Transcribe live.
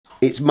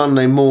It's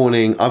Monday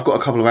morning. I've got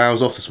a couple of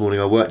hours off this morning.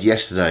 I worked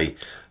yesterday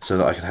so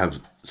that I can have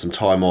some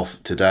time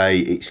off today.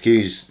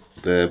 Excuse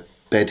the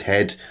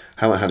bedhead.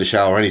 Haven't had a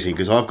shower or anything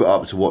because I've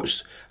got up to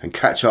watch and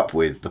catch up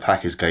with the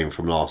Packers game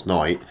from last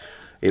night.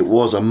 It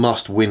was a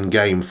must-win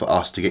game for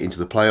us to get into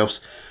the playoffs.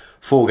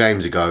 4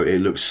 games ago, it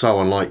looked so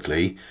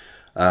unlikely,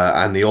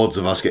 and the odds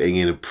of us getting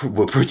in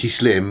were pretty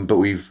slim, but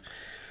we've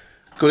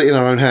got it in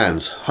our own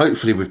hands.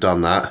 Hopefully we've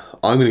done that.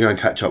 I'm going to go and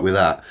catch up with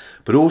that.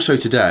 But also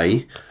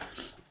today,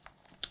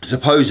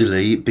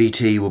 supposedly,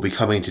 BT will be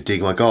coming to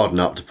dig my garden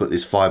up to put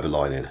this fibre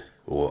line in.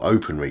 Or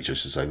Openreach, I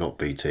should say, not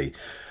BT.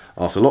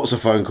 After lots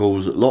of phone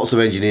calls, lots of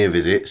engineer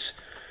visits,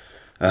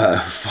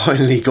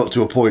 finally got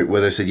to a point where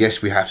they said,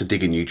 yes, we have to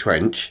dig a new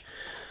trench.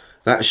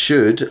 That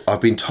should,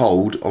 I've been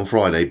told, on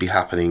Friday, be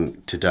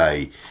happening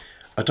today.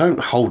 I don't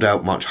hold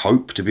out much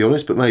hope, to be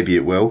honest, but maybe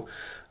it will.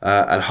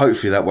 And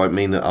hopefully that won't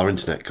mean that our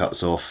internet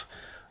cuts off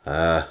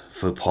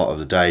for part of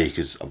the day,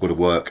 because I've got to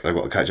work and I've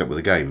got to catch up with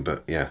the game.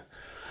 But yeah,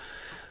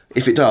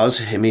 if it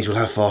does, it means we'll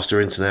have faster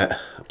internet,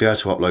 be able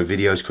to upload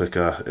videos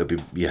quicker.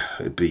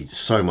 It'd be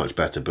so much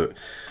better. But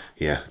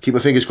yeah, keep my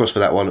fingers crossed for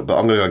that one. But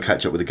I'm going to go and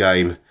catch up with the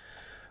game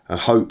and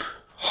hope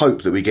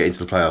that we get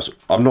into the playoffs.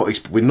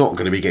 We're not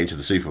going to be getting to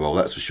the Super Bowl,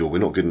 that's for sure. We're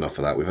not good enough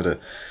for that. We've had a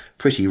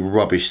pretty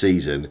rubbish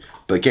season,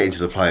 but getting to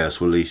the playoffs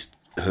will at least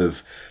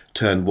have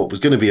turned what was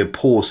going to be a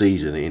poor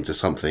season into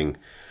something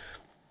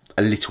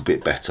a little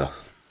bit better.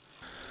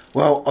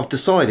 Well, I've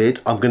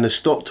decided I'm going to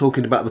stop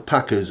talking about the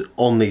Packers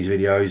on these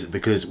videos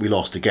because we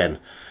lost again.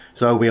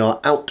 So we are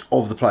out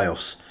of the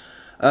playoffs.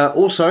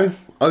 Also,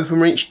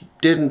 Openreach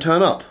didn't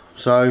turn up.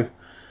 So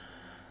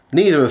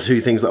neither of the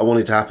 2 things that I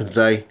wanted to happen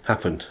today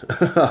happened.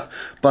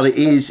 But it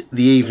is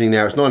the evening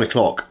now. It's 9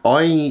 o'clock.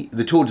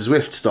 The Tour de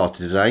Zwift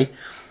started today.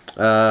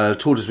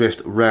 Tour de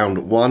Zwift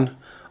round 1.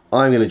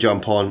 I'm going to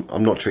jump on.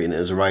 I'm not treating it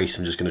as a race.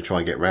 I'm just going to try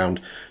and get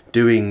round.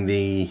 Doing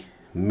the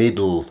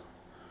middle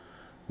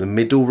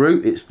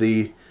route. It's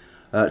the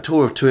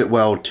Tour of Tuit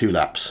World 2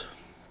 laps.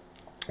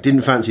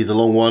 Didn't fancy the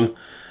long one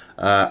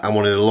and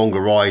wanted a longer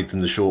ride than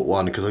the short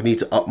one because I need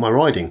to up my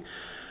riding.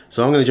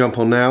 So I'm going to jump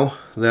on now.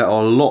 There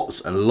are lots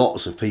and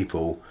lots of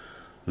people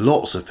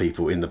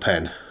in the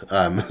pen.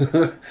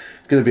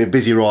 It's going to be a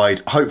busy ride.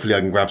 Hopefully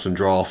I can grab some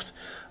draft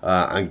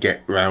and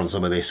get around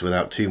some of this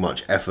without too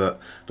much effort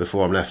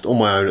before I'm left on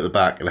my own at the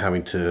back and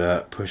having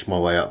to push my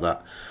way up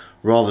that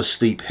rather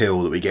steep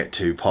hill that we get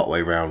to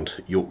partway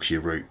around Yorkshire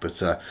route.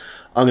 But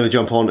I'm going to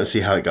jump on and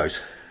see how it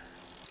goes.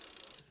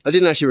 I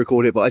didn't actually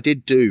record it, but I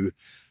did do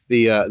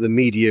the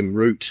medium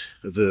route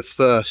of the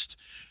first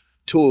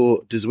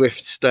Tour de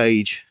Zwift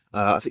stage.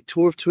 I think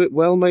Tour of Tuit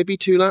Well, maybe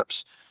 2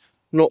 laps.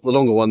 Not the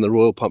longer one, the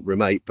Royal Pump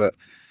Rim 8, but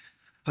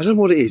I don't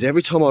know what it is.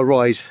 Every time I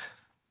ride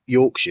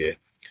Yorkshire,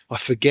 I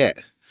forget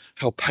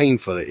how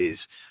painful it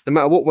is. No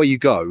matter what way you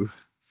go,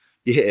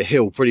 you hit a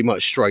hill pretty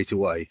much straight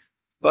away.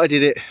 But I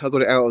did it. I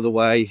got it out of the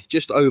way.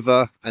 Just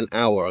over an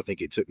hour, I think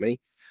it took me.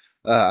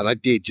 And I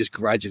did just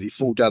gradually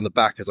fall down the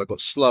back as I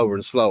got slower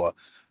and slower.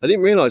 I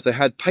didn't realise they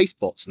had pace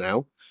bots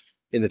now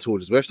in the Tour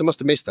de Zwift. I must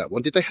have missed that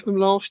one. Did they have them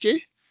last year?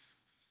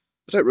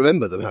 I don't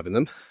remember them having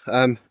them.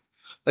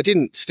 I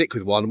didn't stick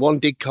with one. One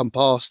did come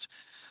past.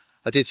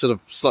 I did sort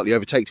of slightly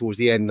overtake towards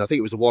the end. I think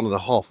it was a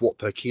 1.5 watt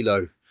per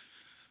kilo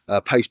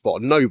pace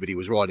bot. Nobody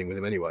was riding with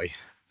him anyway.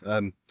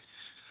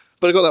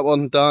 But I got that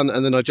one done,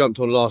 and then I jumped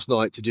on last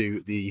night to do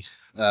the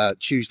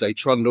Tuesday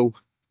Trundle.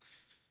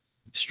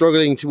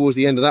 Struggling towards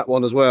the end of that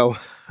one as well.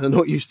 I'm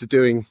not used to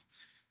doing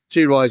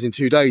 2 rides in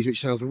 2 days, which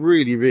sounds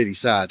really, really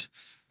sad.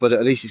 But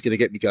at least it's going to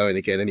get me going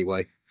again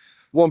anyway.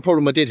 One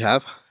problem I did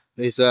have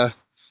is I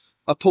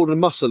pulled a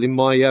muscle in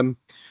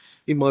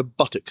my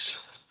buttocks.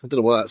 I don't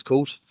know what that's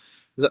called.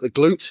 Is that the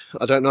glute?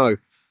 I don't know.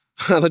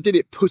 And I did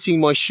it putting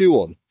my shoe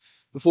on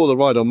before the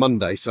ride on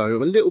Monday, so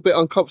I'm a little bit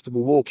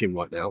uncomfortable walking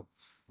right now.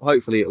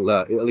 Hopefully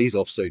it'll ease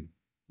off soon.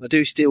 I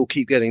do still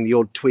keep getting the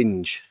odd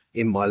twinge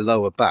in my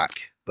lower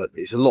back, but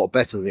it's a lot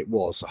better than it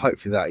was, so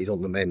hopefully that is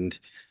on the mend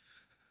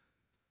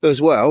as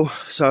well.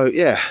 So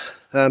yeah,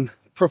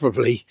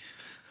 probably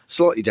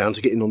slightly down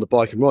to getting on the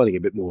bike and riding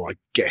a bit more, I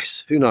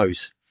guess. Who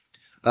knows?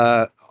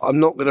 I'm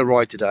not going to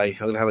ride today.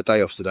 I'm going to have a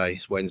day off today.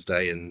 It's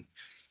Wednesday, and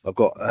I've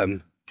got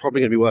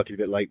probably going to be working a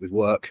bit late with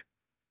work,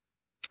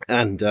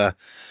 and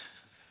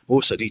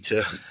also need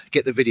to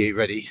get the video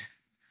ready.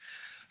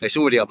 It's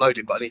already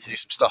uploaded, but I need to do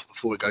some stuff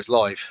before it goes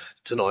live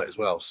tonight as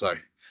well. So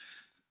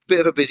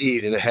bit of a busy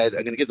evening ahead.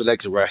 I'm going to give the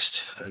legs a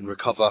rest and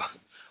recover,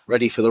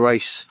 ready for the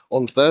race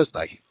on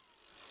Thursday.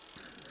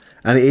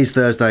 And it is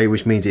Thursday,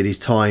 which means it is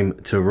time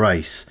to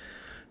race.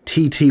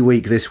 TT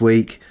week this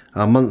week,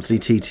 our monthly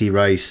TT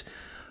race.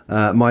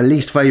 My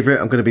least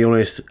favourite, I'm going to be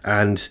honest,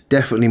 and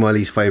definitely my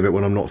least favourite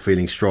when I'm not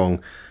feeling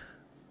strong,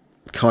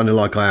 kind of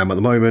like I am at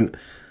the moment.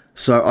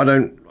 So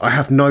I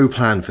have no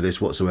plan for this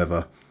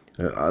whatsoever.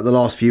 The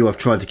last few I've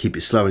tried to keep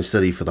it slow and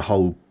steady for the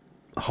whole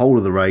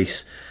of the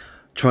race,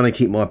 trying to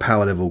keep my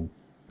power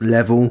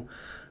level,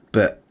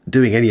 but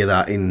doing any of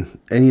that in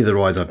any of the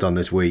rides I've done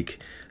this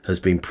week has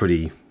been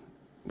pretty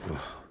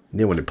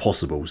near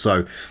impossible.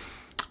 So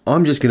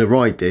I'm just going to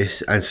ride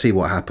this and see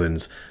what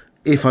happens.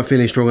 if I'm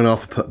feeling strong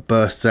enough, put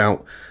bursts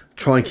out,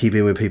 try and keep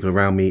in with people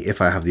around me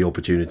if I have the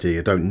opportunity.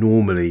 I don't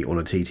normally on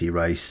a TT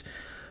race,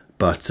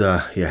 but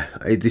yeah,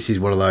 this is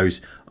one of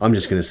those. I'm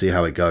just going to see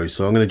how it goes.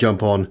 So I'm going to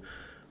jump on.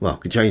 Well,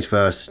 can change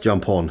first,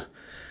 jump on,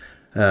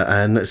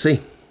 and let's see.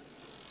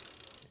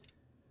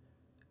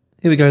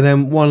 Here we go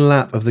then, 1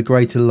 lap of the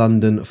Greater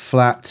London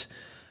Flat.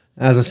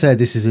 As I said,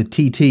 this is a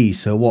TT,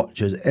 so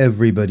watch as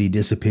everybody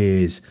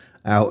disappears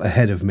out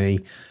ahead of me.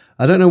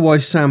 I don't know why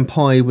Sam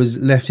Pye was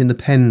left in the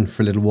pen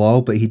for a little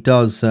while, but he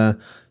does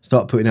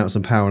start putting out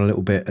some power a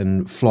little bit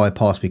and fly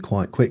past me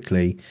quite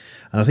quickly.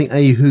 And I think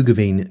A.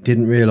 Hugaveen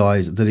didn't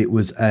realise that it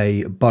was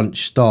a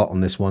bunch start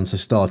on this one, so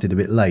started a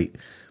bit late.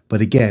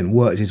 But again,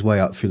 worked his way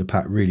up through the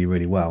pack really,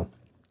 really well.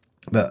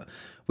 But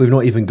we've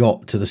not even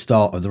got to the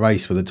start of the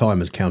race where the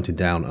timer's counting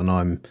down, and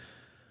I'm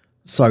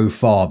so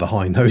far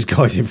behind those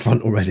guys in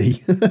front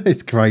already.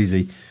 It's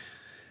crazy.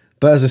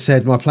 But as I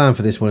said, my plan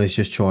for this one is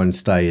just try and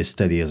stay as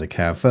steady as I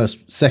can.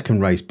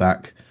 Second race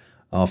back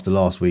after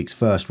last week's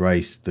first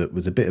race that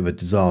was a bit of a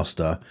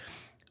disaster.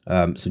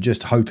 So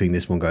just hoping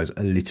this one goes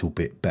a little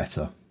bit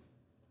better.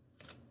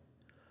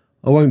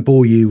 I won't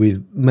bore you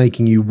with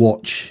making you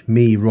watch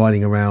me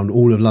riding around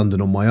all of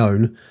London on my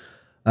own.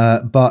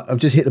 But I've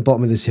just hit the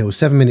bottom of this hill.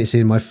 7 minutes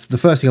in, the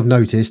first thing I've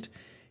noticed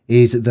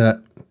is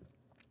that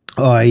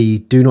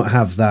I do not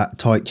have that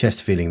tight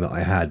chest feeling that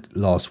I had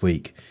last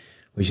week,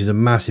 which is a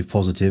massive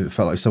positive. It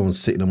felt like someone's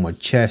sitting on my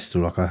chest or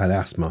like I had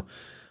asthma.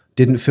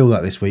 Didn't feel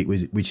that this week,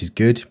 which is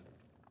good.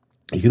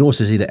 You can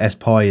also see that S.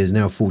 Pye is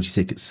now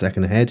 46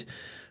 seconds ahead.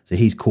 So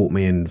he's caught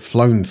me and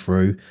flown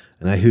through.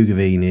 And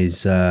Hugaveen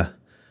is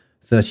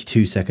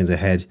 32 seconds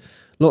ahead.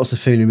 Lots of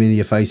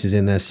familiar faces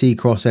in there. C.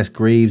 Cross, S.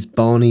 Greaves,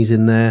 Barney's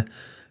in there.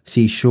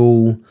 C.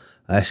 Shaw,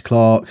 S.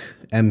 Clark,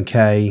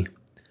 MK,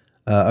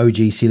 OG,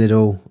 C.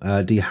 Little,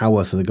 D.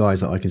 Howarth are the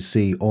guys that I can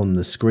see on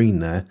the screen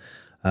there.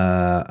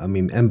 I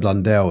mean, M.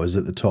 Blundell is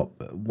at the top,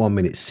 1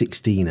 minute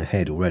 16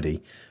 ahead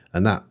already.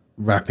 And that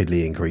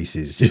rapidly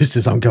increases just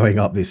as I'm going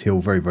up this hill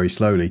very, very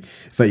slowly.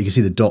 In fact, you can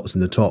see the dots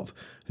in the top.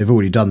 They've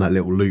already done that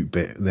little loop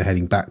bit. And they're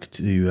heading back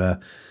to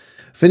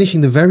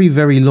finishing the very,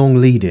 very long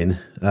lead-in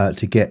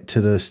to get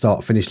to the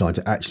start-finish line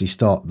to actually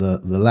start the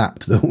lap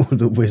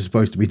that we're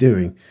supposed to be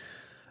doing.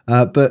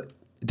 But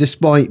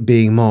despite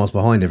being miles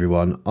behind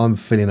everyone, I'm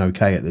feeling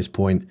okay at this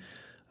point.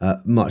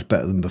 Much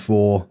better than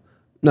before.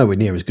 Nowhere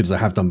near as good as I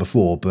have done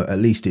before, but at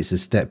least it's a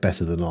step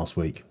better than last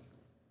week.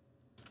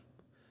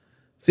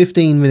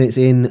 15 minutes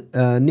in,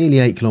 nearly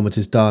 8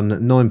 kilometres done,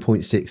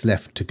 9.6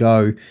 left to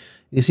go.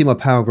 You can see my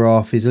power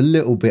graph is a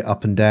little bit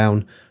up and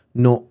down,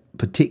 not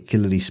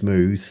particularly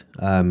smooth,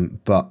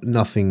 but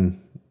nothing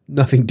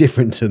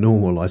different to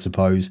normal, I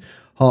suppose.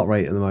 Heart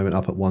rate at the moment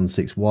up at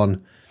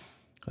 161.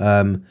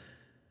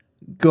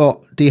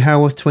 Got D.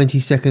 Howarth 20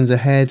 seconds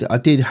ahead. I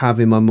did have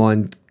in my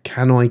mind,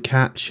 can I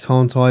catch,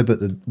 can't I? But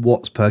the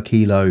watts per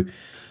kilo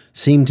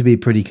seemed to be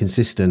pretty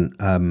consistent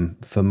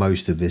for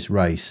most of this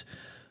race.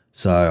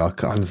 So I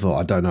kind of thought,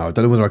 I don't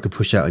know whether I could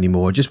push out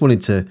anymore. I just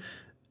wanted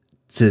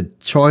to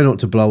try not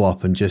to blow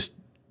up and just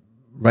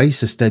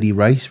race a steady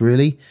race,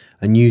 really,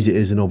 and use it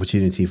as an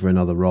opportunity for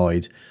another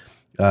ride.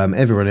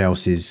 Everyone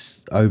else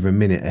is over a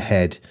minute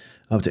ahead,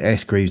 up to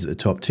S. Greaves at the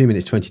top, 2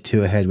 minutes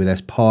 22 ahead with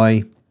S.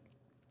 Pye.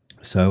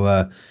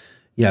 So,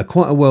 yeah,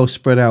 quite a well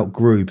spread out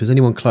group. Is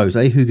anyone close?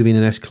 A. Hugaveen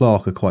and S.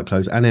 Clark are quite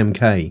close, and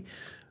MK.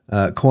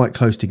 Quite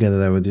close together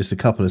there with just a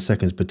couple of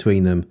seconds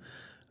between them.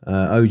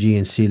 OG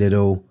and C.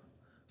 Little,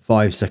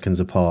 5 seconds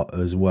apart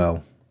as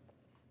well.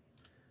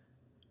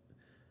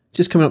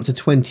 Just coming up to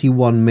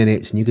 21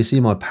 minutes, and you can see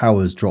my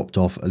power's dropped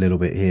off a little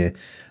bit here.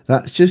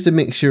 That's just a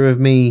mixture of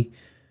me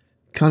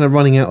kind of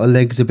running out of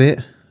legs a bit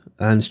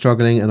and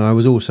struggling, and I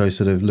was also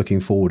sort of looking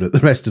forward at the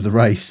rest of the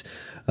race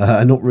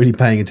and not really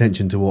paying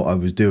attention to what I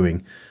was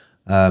doing.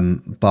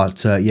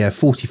 Yeah,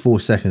 44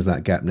 seconds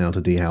that gap now to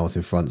D. Howarth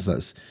in front, so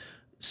that's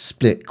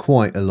split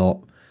quite a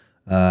lot.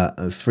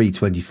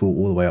 3:24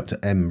 all the way up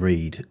to M.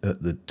 Reed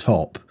at the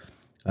top.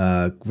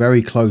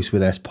 Very close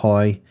with S.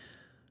 Pye.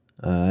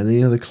 And then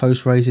the other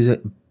close races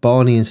at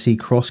Barney and C.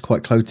 Cross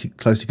quite close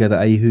together.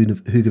 A.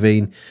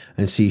 Hugaveen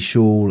and C.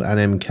 Shaw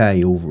and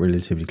MK all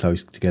relatively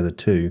close together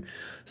too.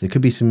 So there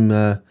could be some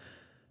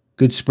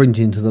good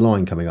sprinting to the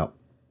line coming up.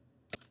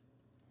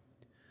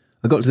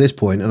 I got to this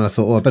point and I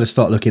thought, oh, I better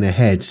start looking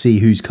ahead, see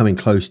who's coming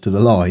close to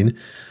the line.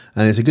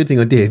 And it's a good thing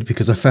I did,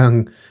 because I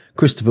found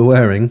Christopher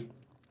Waring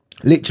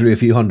literally a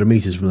few hundred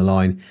metres from the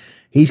line.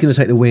 He's going to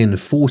take the win,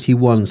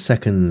 41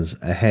 seconds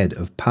ahead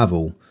of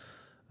Pavel,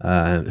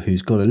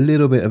 who's got a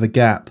little bit of a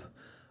gap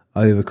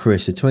over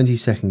Chris, a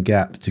 20-second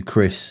gap to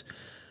Chris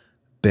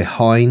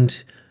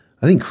behind.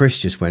 I think Chris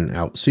just went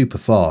out super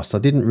fast. I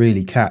didn't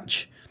really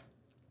catch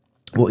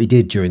what he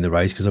did during the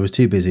race because I was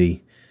too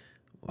busy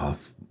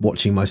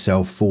watching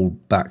myself fall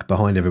back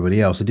behind everybody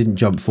else. I didn't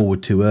jump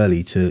forward too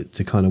early to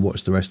kind of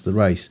watch the rest of the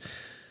race.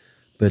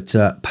 But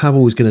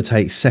Pavel was going to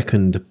take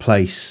second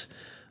place.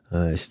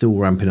 Still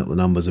ramping up the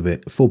numbers a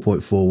bit.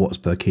 4.4 watts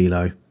per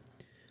kilo.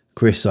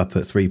 Chris up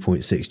at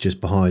 3.6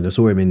 just behind. I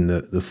saw him in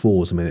the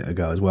fours a minute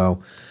ago as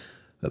well.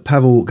 But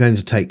Pavel going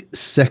to take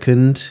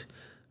second.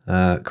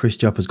 Chris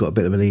Jupper's got a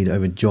bit of a lead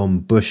over John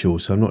Bushell,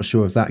 so I'm not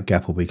sure if that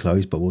gap will be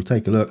closed, but we'll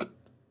take a look.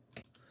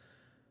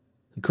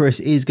 Chris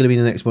is going to be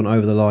the next one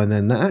over the line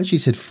then. That actually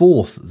said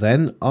fourth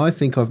then. I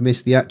think I've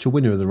missed the actual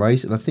winner of the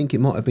race, and I think it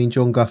might have been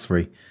John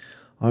Guthrie.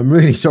 I'm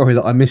really sorry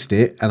that I missed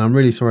it, and I'm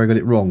really sorry I got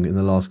it wrong in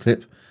the last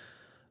clip.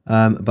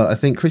 But I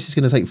think Chris is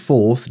going to take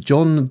fourth.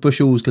 John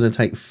Bushell's going to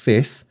take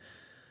fifth.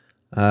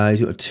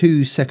 He's got a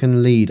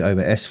 2-second lead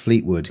over S.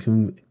 Fleetwood.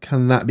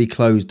 Can that be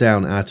closed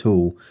down at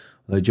all?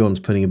 Although John's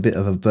putting a bit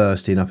of a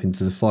burst in up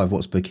into the 5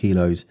 watts per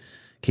kilo.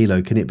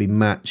 Can it be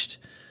matched?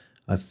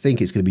 I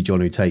think it's going to be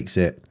John who takes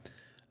it.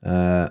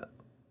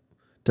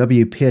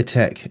 W.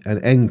 Piatek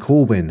and N.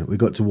 Corbin, we've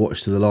got to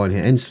watch to the line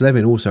here. N.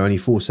 Slevin also only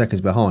 4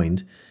 seconds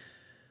behind.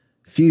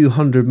 Few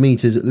hundred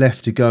metres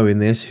left to go in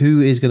this.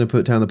 Who is going to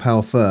put down the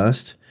power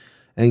first?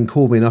 N.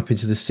 Corbin up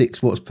into the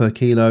 6 watts per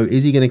kilo.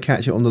 Is he going to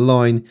catch it on the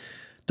line?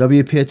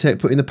 W. Piatek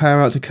putting the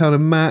power out to kind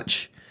of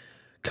match.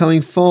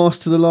 Coming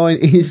fast to the line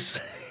is...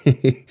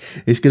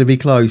 it's going to be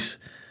close.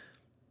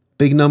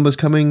 Big numbers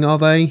coming, are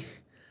they?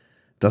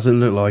 Doesn't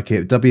look like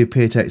it. W.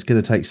 Piatek's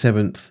going to take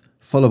 7th,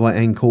 followed by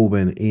N.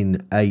 Corbin in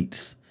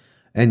 8th,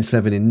 N.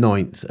 Slevin in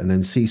 9th, and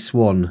then C.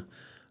 Swan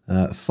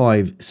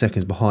 5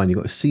 seconds behind.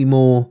 You've got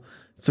Seymour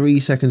 3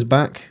 seconds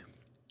back,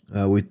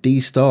 with D.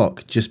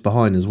 Stark just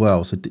behind as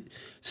well. So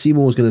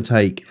Seymour's going to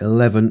take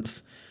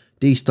 11th,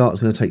 D. Stark's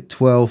going to take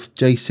 12th,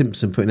 J.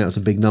 Simpson putting out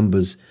some big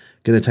numbers,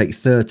 going to take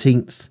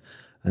 13th,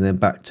 and then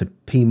back to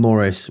P.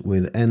 Morris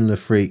with N.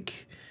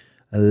 Lafrique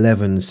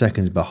 11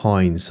 seconds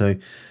behind. So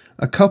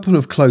a couple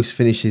of close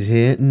finishes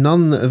here,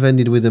 none that have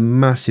ended with a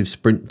massive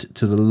sprint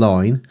to the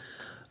line,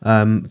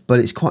 but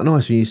it's quite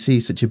nice when you see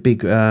such a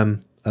big, a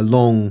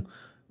long,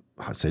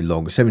 I'd say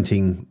long,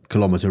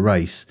 17-kilometre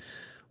race,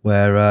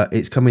 where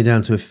it's coming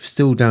down to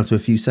still down to a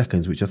few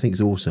seconds, which I think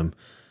is awesome.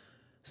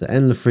 So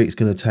N. Lafrique's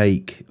going to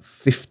take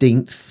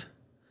 15th.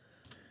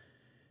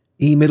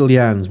 E.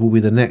 Middlejans will be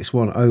the next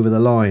one over the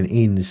line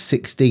in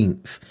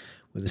 16th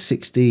with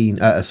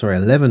a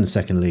 11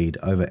 second lead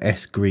over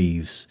S.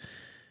 Greaves,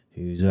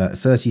 who's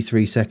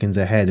 33 seconds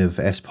ahead of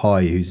S.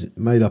 Pye, who's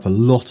made up a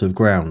lot of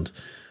ground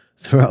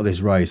throughout this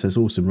race. That's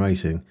awesome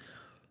racing.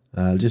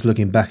 Just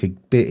looking back a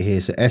bit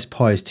here, so S.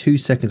 Pye is 2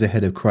 seconds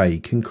ahead of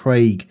Craig. Can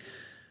Craig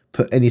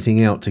put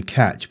anything out to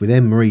catch? With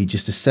Emery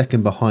just a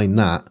second behind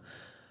that,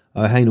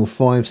 Hanel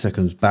 5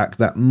 seconds back.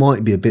 That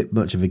might be a bit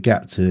much of a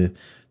gap to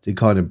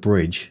kind of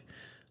bridge.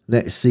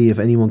 Let's see if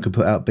anyone can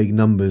put out big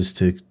numbers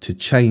to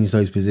change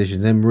those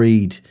positions. M.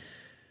 Reed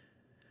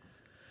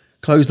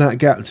closed that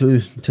gap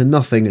to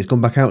nothing. It's gone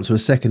back out to a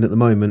second at the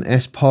moment.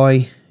 S.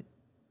 Pye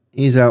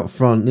is out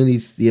front, nearly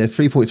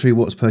 3.3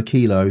 watts per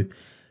kilo.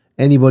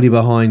 Anybody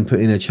behind put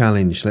in a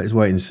challenge? Let's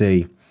wait and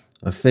see.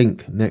 I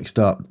think next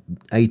up,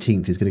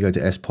 18th is going to go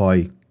to S.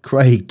 Pye.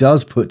 Craig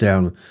does put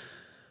down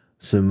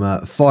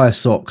some fire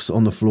socks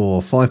on the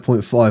floor.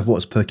 5.5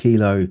 watts per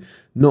kilo.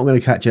 Not going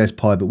to catch S.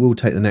 Pye, but will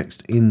take the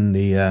next in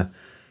the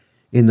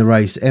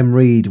race. M.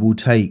 Reed will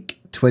take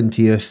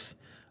 20th.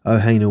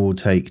 O'Haney will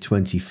take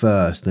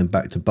 21st. Then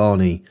back to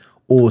Barney.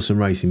 Awesome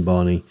racing,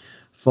 Barney.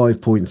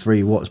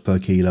 5.3 watts per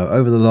kilo.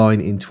 Over the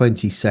line in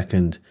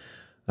 22nd.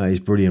 That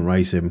is brilliant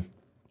racing.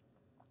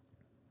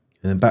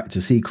 And then back to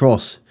C.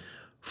 Cross.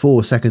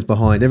 4 seconds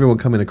behind. Everyone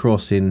coming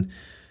across in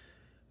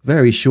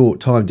very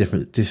short time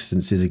different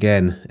distances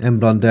again. M.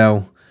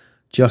 Blundell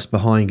just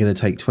behind, going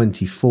to take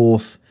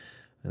 24th.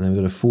 And then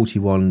we've got a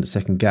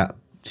 41-second gap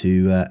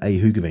to A.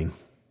 Hugavine.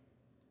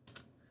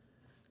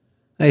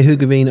 A.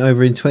 Hugavine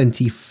over in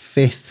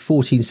 25th,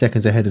 14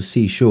 seconds ahead of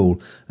C. Shaw.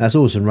 That's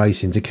awesome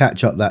racing to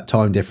catch up that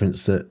time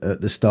difference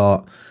at the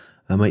start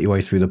and make your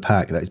way through the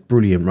pack. That's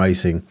brilliant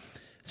racing.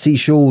 C.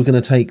 Shaw going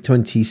to take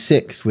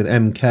 26th with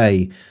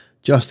MK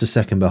just a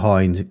second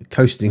behind,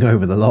 coasting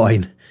over the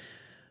line.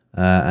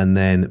 And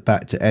then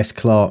back to S.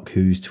 Clark,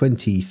 who's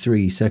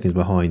 23 seconds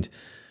behind.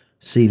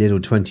 C. Little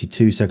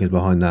 22 seconds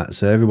behind that.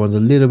 So everyone's a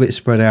little bit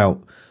spread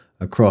out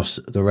across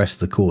the rest of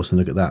the course. And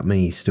look at that,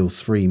 me still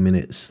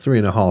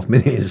 3.5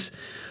 minutes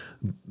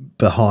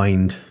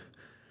behind,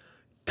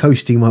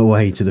 coasting my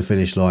way to the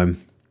finish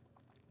line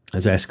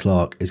as S.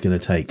 Clark is going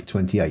to take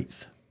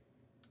 28th.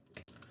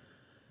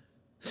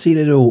 C.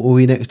 Little will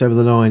be next over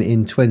the line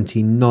in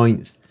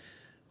 29th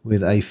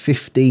with a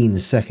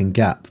 15-second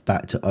gap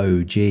back to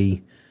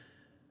OG.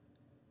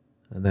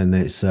 And then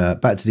it's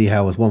back to D.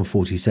 Howarth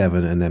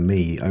 1:47, and then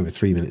me over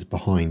 3 minutes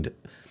behind.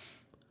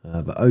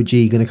 But OG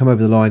going to come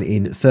over the line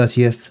in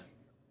 30th.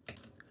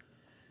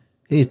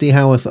 Here's D.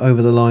 Howarth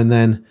over the line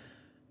then.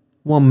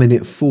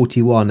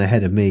 1:41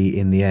 ahead of me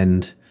in the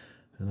end.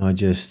 And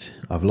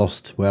I've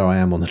lost where I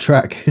am on the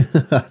track.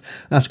 I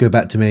have to go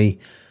back to me.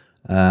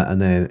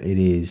 And then it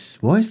is,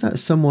 why is that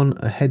someone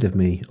ahead of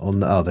me on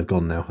the, oh, they've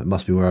gone now. It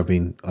must be where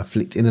I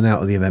flicked in and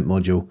out of the event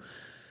module.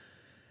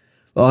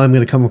 I'm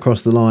going to come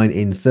across the line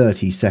in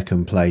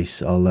 32nd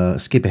place. I'll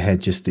skip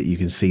ahead just that you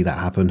can see that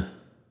happen.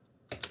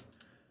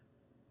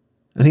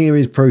 And here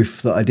is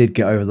proof that I did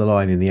get over the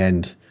line in the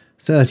end.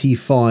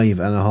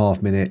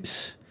 35.5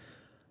 minutes.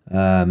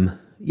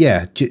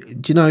 Yeah, do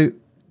you know,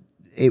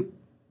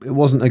 it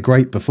wasn't a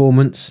great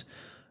performance,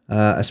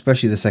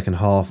 especially the second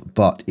half,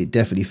 but it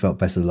definitely felt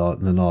better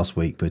than last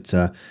week. But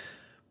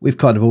we've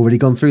kind of already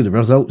gone through the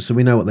results, so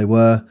we know what they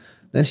were.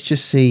 Let's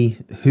just see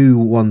who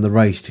won the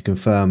race to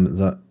confirm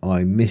that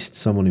I missed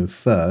someone in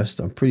first.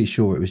 I'm pretty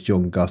sure it was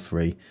John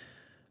Guthrie.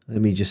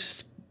 Let me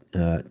just...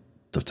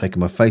 I've taken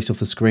my face off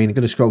the screen. I'm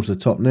going to scroll to the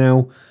top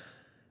now.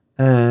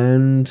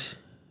 And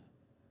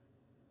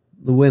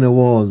the winner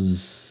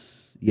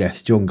was,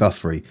 yes, John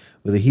Guthrie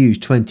with a huge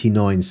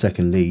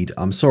 29-second lead.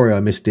 I'm sorry I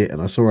missed it,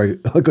 and I'm sorry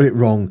I got it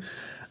wrong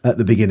at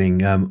the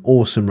beginning.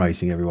 Awesome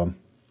racing, everyone.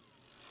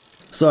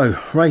 So,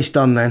 race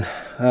done then.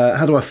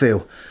 How do I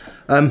feel?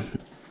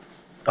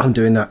 I'm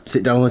doing that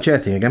sit down on the chair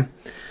thing again.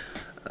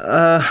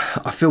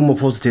 I feel more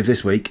positive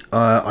this week.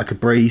 I could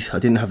breathe. I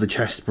didn't have the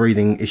chest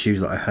breathing issues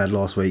that I had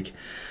last week.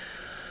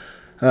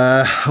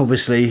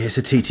 Obviously, it's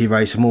a TT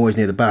race. I'm always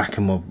near the back,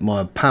 and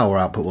my power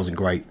output wasn't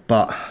great,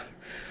 but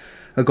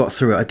I got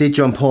through it. I did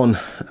jump on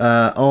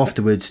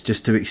afterwards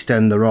just to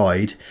extend the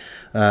ride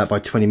by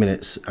 20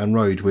 minutes and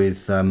rode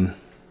with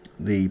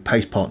the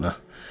pace partner.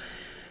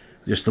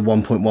 Just the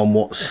 1.1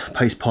 watts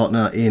pace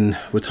partner in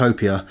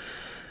Watopia,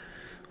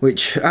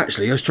 which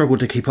actually I struggled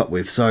to keep up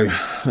with, so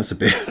that's a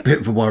bit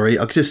of a worry.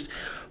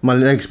 My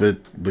legs were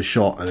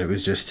shot, and it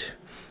was just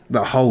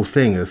that whole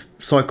thing of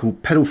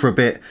pedal for a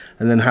bit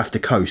and then have to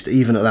coast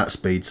even at that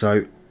speed.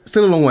 So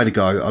still a long way to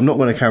go. I'm not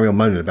going to carry on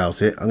moaning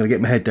about it. I'm going to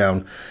get my head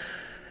down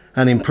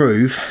and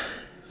improve,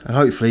 and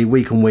hopefully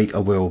week on week I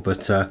will.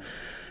 But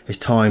it's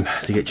time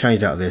to get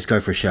changed out of this, go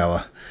for a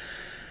shower,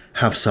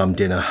 have some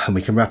dinner, and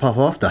we can wrap up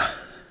after.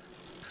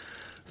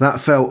 That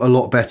felt a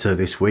lot better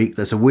this week.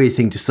 That's a weird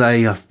thing to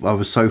say. I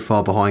was so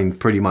far behind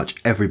pretty much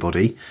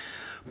everybody,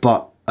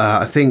 but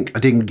I think I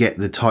didn't get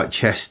the tight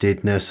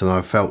chestedness, and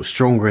I felt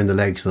stronger in the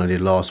legs than I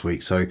did last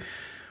week. So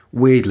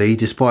weirdly,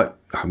 despite,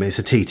 I mean, it's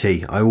a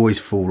TT, I always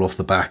fall off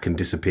the back and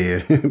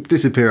disappear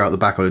out the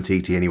back on a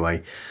TT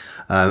anyway.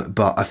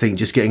 But I think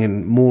just getting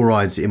in more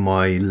rides in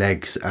my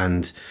legs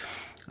and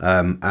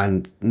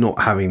not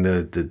having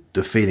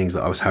the feelings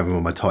that I was having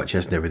with my tight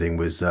chest and everything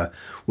was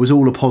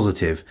all a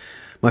positive.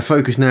 My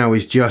focus now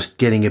is just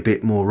getting a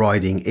bit more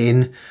riding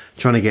in,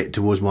 trying to get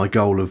towards my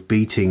goal of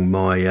beating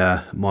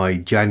my my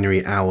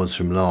January hours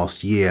from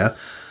last year,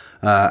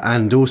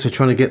 and also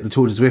trying to get the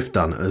Tour de Zwift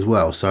done as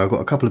well. So I've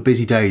got a couple of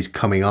busy days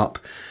coming up.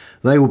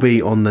 They will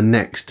be on the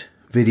next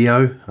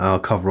video. I'll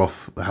cover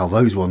off how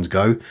those ones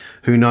go.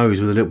 Who knows,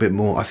 with a little bit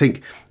more. I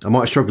think I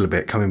might struggle a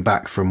bit coming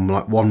back from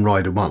like one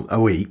ride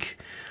a week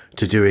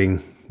to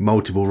doing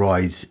multiple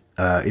rides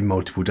in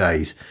multiple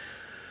days.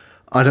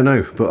 I don't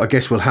know, but I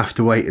guess we'll have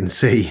to wait and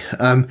see.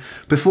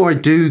 Before I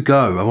do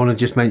go, I want to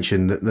just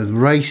mention that the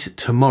race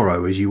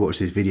tomorrow, as you watch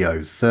this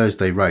video,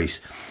 Thursday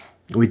race,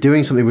 we're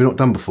doing something we've not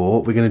done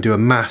before. We're going to do a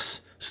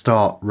mass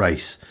start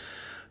race.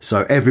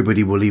 So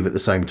everybody will leave at the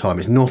same time.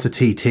 It's not a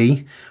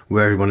TT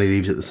where everybody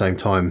leaves at the same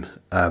time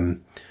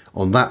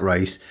on that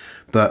race.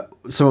 But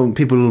some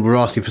people were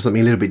asking for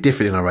something a little bit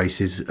different in our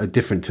races,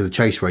 different to the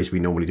chase race we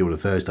normally do on a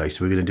Thursday.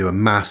 So we're going to do a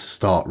mass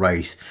start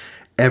race.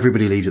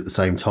 Everybody leaves at the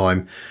same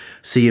time.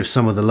 See if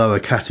some of the lower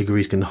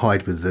categories can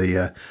hide with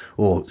the,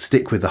 or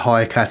stick with the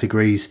higher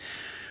categories.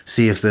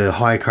 See if the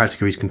higher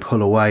categories can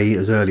pull away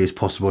as early as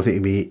possible. I think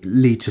it will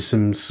lead to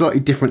some slightly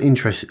different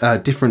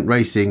different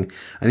racing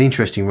and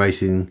interesting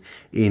racing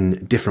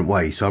in different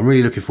ways. So I'm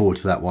really looking forward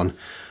to that one.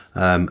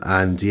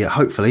 And yeah,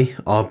 hopefully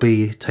I'll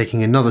be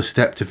taking another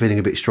step to feeling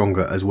a bit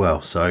stronger as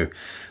well. So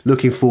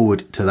looking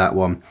forward to that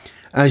one.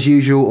 As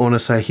usual, I want to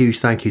say a huge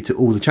thank you to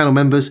all the channel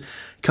members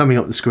coming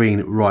up the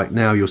screen right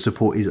now. Your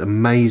support is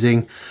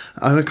amazing.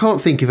 And I can't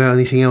think of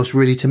anything else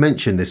really to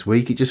mention this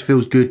week. It just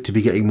feels good to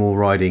be getting more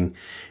riding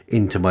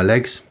into my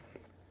legs.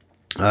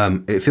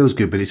 It feels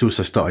good, but it's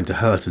also starting to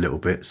hurt a little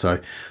bit. So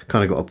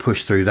kind of got to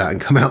push through that and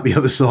come out the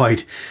other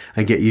side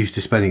and get used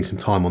to spending some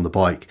time on the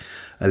bike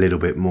a little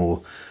bit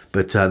more.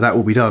 But that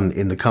will be done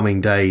in the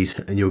coming days,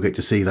 and you'll get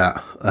to see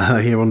that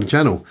here on the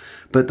channel.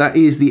 But that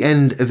is the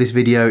end of this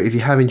video. If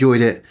you have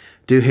enjoyed it,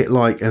 do hit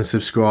like and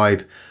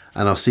subscribe,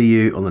 and I'll see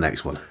you on the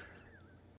next one.